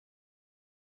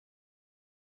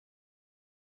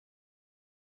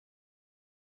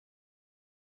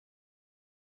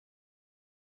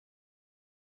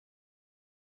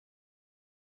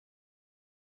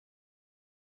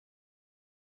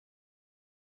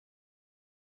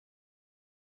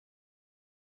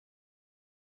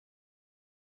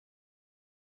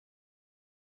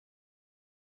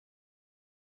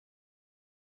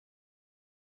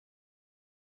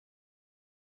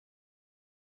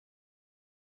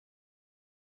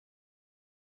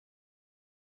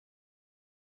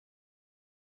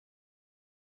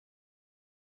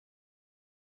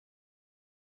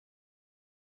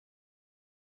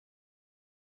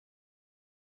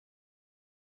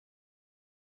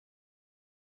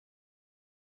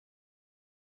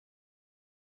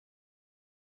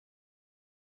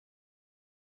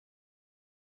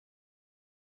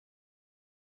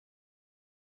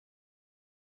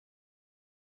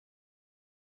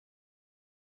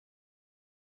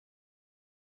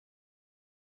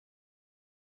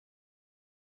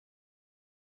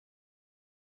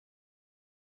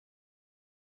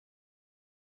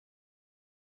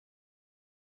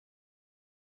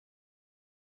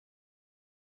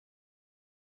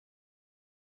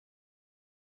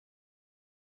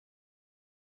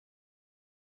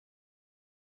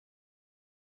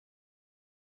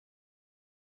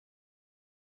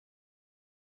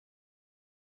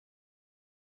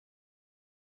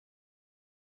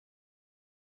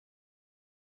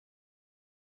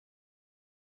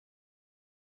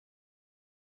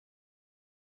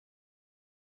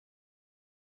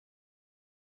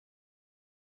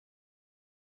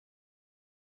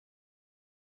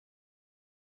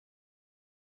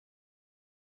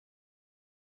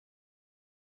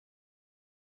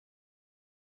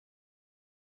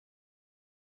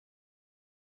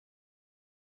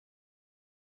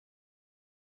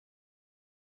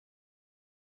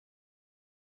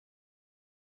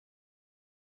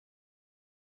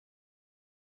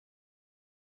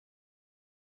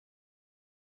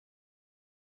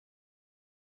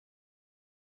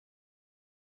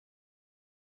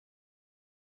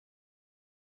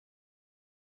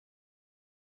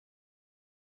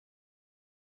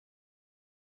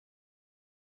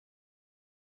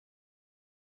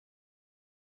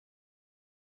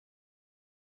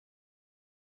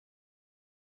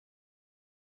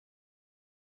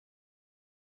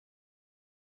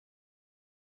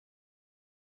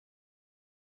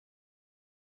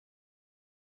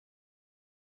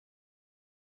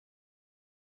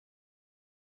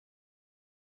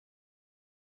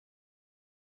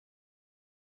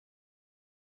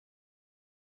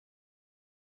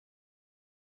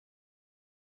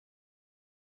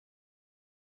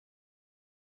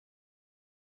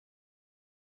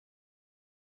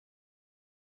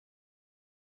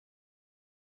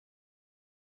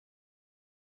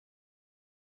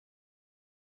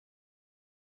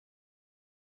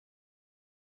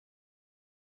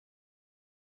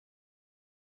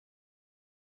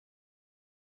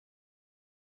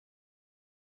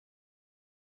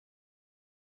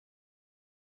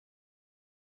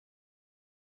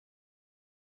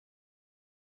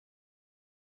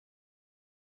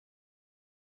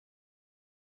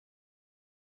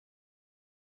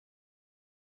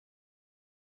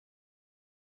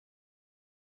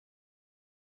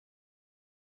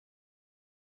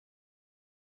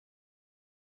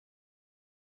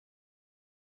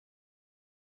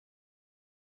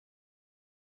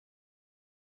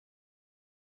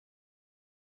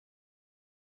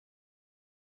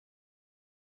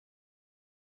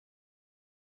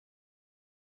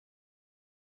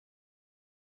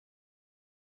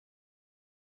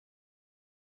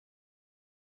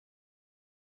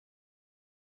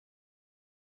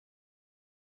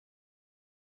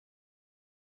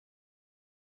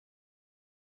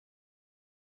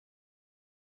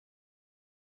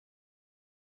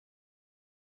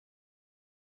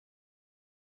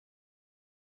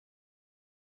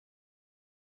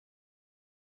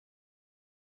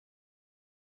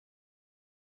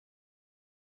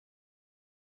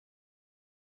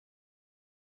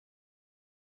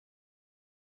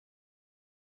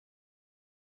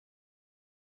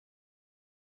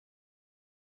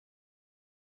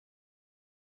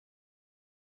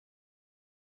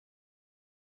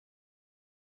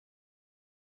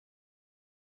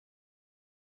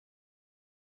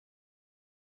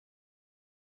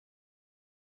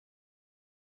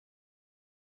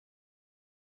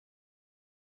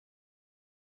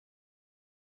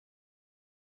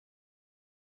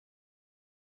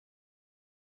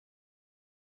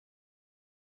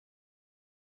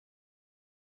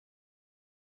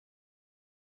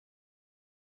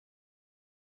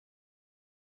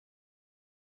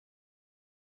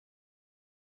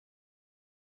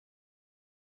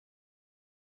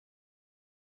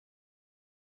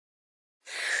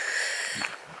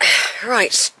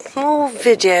Right, small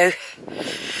video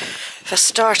for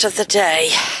start of the day.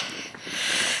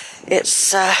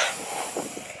 It's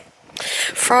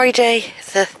Friday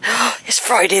the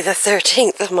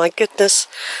 13th. Oh my goodness.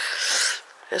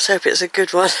 Let's hope it's a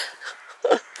good one.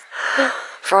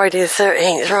 Friday the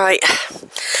 13th, right.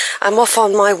 I'm off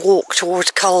on my walk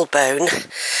towards Culbone.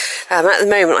 At the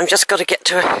moment I've just got to get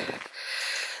to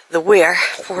the Weir,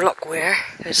 Porlock Weir.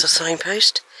 There's a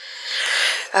signpost.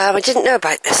 I didn't know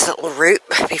about this little route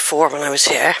before when I was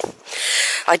here.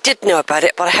 I did know about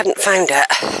it, but I hadn't found it.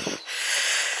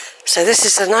 So this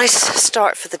is a nice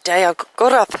start for the day. I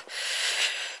got up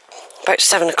about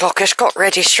 7 o'clock-ish, got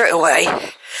ready straight away.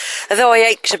 Although I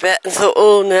ached a bit and thought,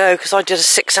 oh no, because I did a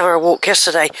 6-hour walk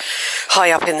yesterday,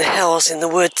 high up in the hills in the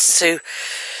woods to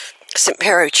St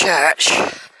Pero Church.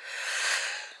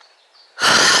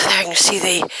 There you can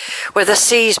see where the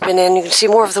sea's been in. You can see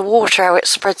more of the water, how it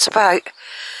spreads about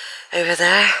over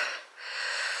there.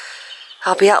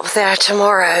 I'll be up there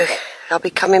tomorrow. I'll be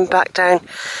coming back down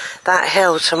that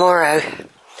hill tomorrow.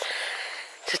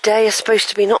 Today is supposed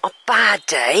to be not a bad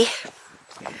day.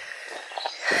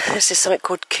 This is something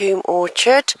called Coombe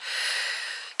Orchard,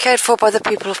 cared for by the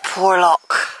people of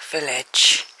Porlock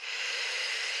village.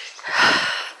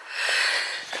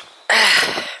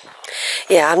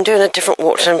 Yeah, I'm doing a different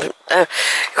walk. Of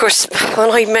course,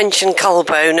 when I mention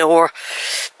Culbone or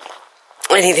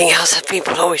anything else,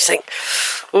 people always think,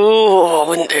 oh, I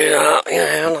wouldn't do that, you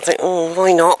know, and I think, oh,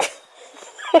 why not?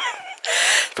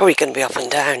 Probably going to be up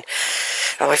and down.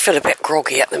 And I feel a bit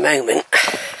groggy at the moment.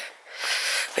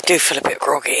 I do feel a bit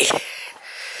groggy.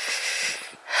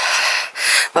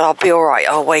 But I'll be alright,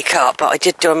 I'll wake up. But I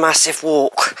did do a massive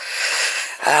walk.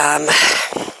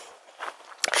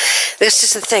 This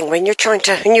is the thing, when you're trying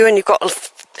to, and you only got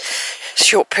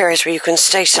short periods where you can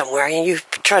stay somewhere, and you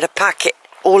try to pack it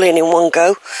all in one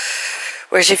go.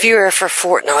 Whereas if you were here for a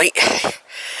fortnight,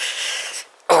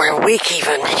 or a week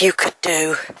even, you could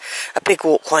do a big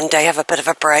walk one day, have a bit of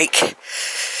a break,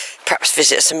 perhaps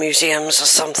visit some museums or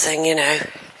something, you know.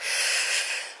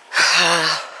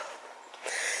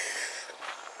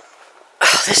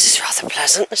 Oh, this is rather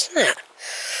pleasant, isn't it?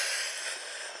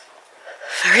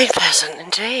 Very pleasant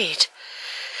indeed.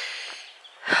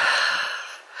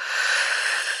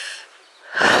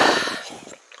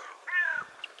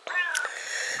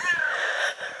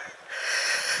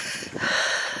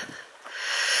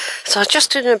 So I was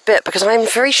just doing a bit because I'm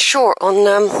very short on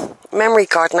memory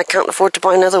card and I can't afford to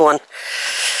buy another one.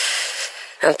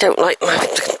 And I don't like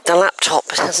the laptop.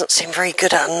 It doesn't seem very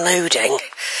good at unloading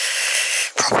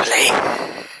properly.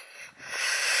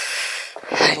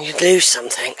 And you'd lose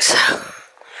something, so.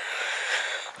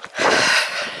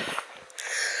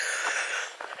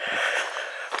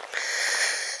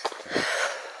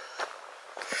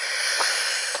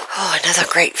 Oh, another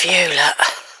great view, look.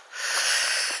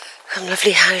 Some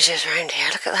lovely houses around here.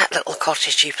 Look at that little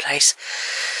cottagey place.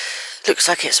 Looks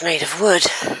like it's made of wood.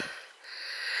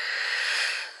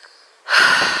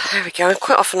 There we go.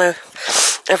 Quite often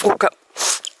I've walked up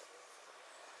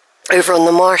over on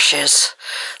the marshes.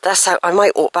 That's how I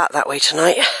might walk back that way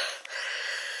tonight.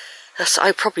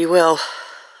 I probably will.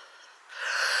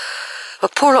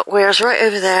 But Porlock Weir is right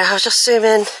over there. I'll just zoom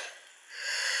in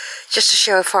just to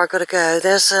show how far I've got to go.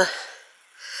 There's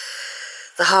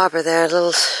the harbour there, a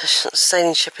little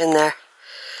sailing ship in there.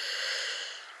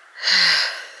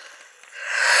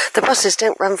 The buses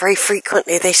don't run very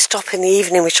frequently. They stop in the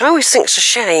evening, which I always think is a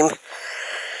shame,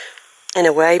 in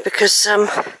a way, because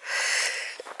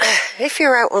if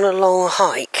you're out on a long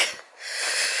hike,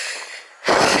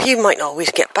 you might not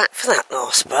always get back for that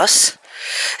last bus,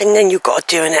 and then you've got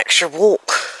to do an extra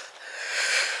walk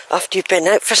after you've been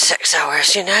out for 6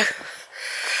 hours, you know.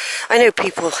 I know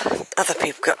other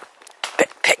people got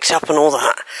picked up and all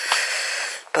that,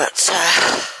 but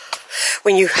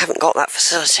when you haven't got that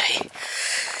facility,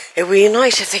 it would be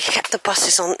nice if they kept the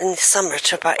buses on in the summer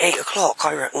to about 8 o'clock,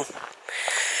 I reckon.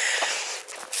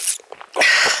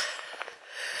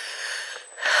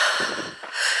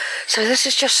 So this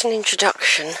is just an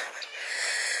introduction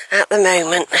at the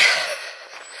moment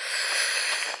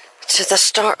to the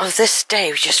start of this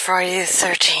day, which is Friday the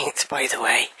 13th, by the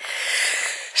way.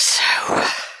 So,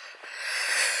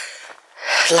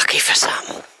 lucky for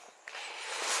some.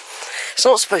 It's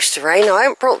not supposed to rain. I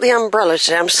haven't brought the umbrella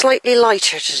today. I'm slightly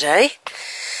lighter today.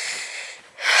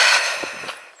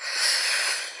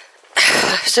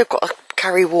 I've still got to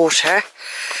carry water.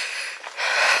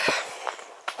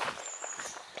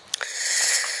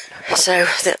 So,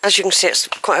 as you can see, it's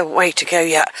quite a way to go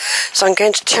yet. So I'm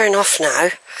going to turn off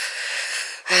now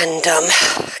and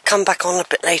come back on a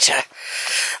bit later.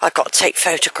 I've got to take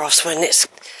photographs when it's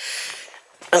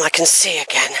And I can see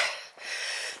again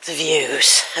the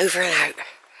views over and out.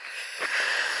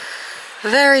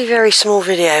 Very, very small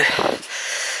video,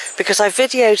 because I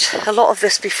videoed a lot of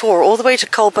this before, all the way to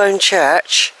Culbone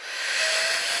Church.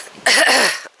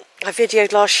 I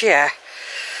videoed last year.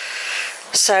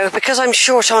 So because I'm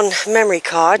short on memory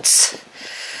cards,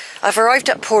 I've arrived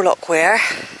at Porlock Weir.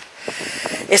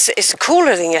 It's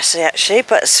cooler than yesterday actually,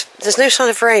 but there's no sign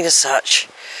of rain as such.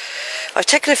 I've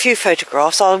taken a few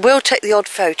photographs. I will take the odd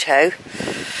photo,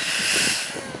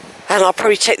 and I'll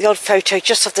probably take the odd photo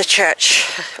just of the church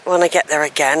when I get there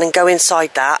again and go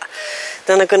inside that.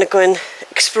 Then I'm going to go and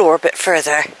explore a bit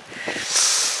further.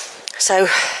 So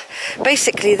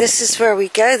basically this is where we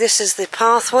go. This is the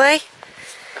pathway.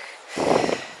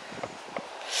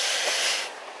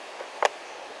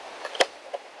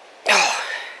 Oh,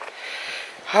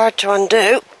 hard to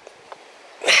undo.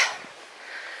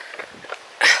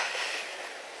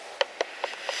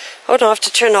 Hold on, I have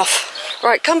to turn off.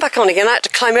 Right, come back on again. I had to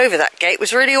climb over that gate. It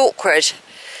was really awkward.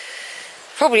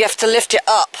 Probably have to lift it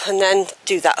up and then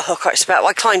do that hook, I expect. Well,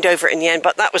 I climbed over it in the end,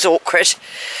 but that was awkward.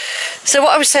 So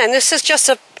what I was saying, this is just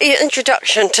an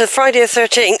introduction to Friday the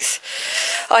 13th.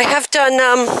 I have done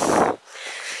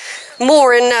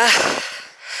more in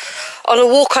on a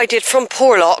walk I did from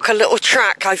Porlock, a little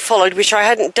track I followed, which I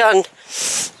hadn't done.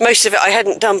 Most of it I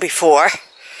hadn't done before.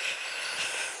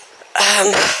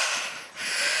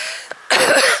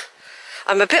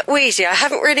 I'm a bit wheezy. I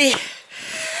haven't really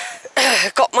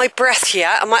got my breath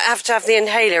yet. I might have to have the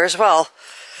inhaler as well.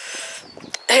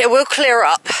 It will clear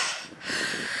up.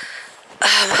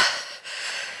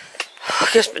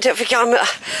 Just don't forget,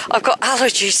 I've got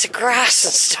allergies to grass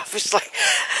and stuff. It's like,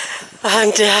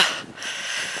 and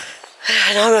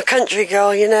I'm a country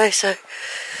girl, you know. So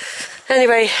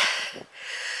anyway,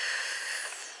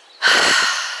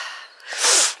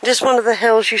 just one of the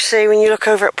hills you see when you look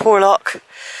over at Porlock.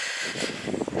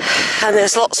 And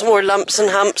there's lots more lumps and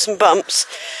humps and bumps.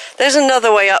 There's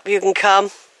another way up you can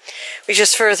come, which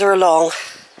is further along.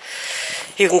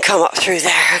 You can come up through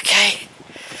there, okay?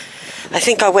 I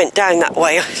think I went down that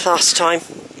way last time.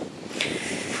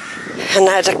 And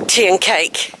I had a tea and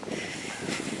cake.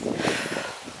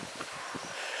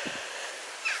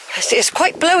 It's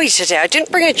quite blowy today. I didn't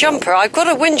bring a jumper. I've got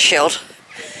a windshield.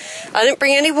 I didn't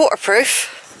bring any waterproof.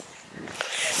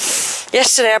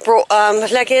 Yesterday I brought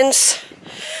leggings,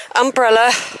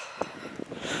 umbrella,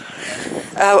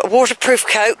 a waterproof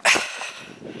coat,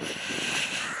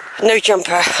 no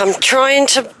jumper. I'm trying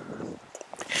to...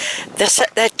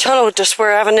 They told us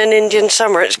we're having an Indian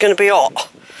summer. It's going to be hot.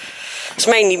 It's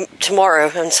mainly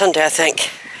tomorrow and Sunday, I think.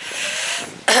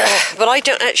 But I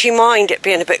don't actually mind it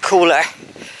being a bit cooler.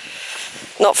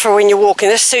 Not for when you're walking.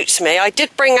 This suits me. I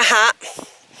did bring a hat.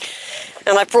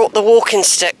 And I brought the walking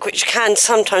stick, which can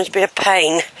sometimes be a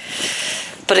pain,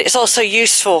 but it's also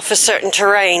useful for certain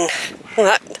terrain.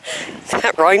 That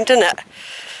rhymed, didn't it?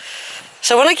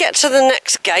 So when I get to the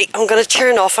next gate, I'm going to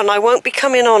turn off, and I won't be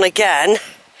coming on again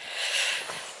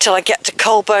till I get to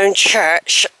Culbone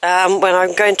Church, when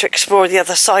I'm going to explore the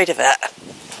other side of it.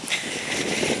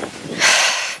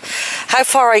 How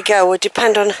far I go will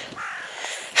depend on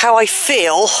how I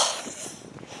feel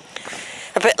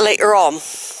a bit later on.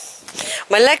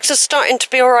 My legs are starting to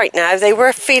be alright now. They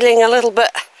were feeling a little bit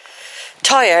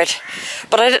tired,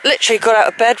 but I literally got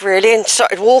out of bed really and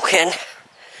started walking.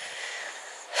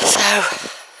 So,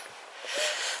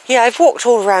 yeah, I've walked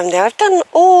all around there. I've done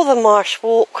all the marsh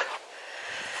walk.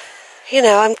 You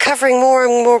know, I'm covering more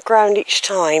and more ground each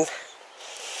time.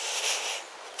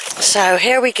 So,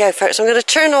 here we go, folks. I'm going to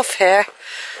turn off here.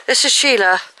 This is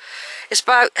Sheila. It's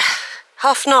about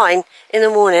 9:30 in the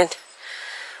morning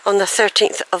on the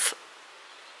 13th of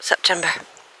September.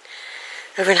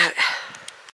 Over and out.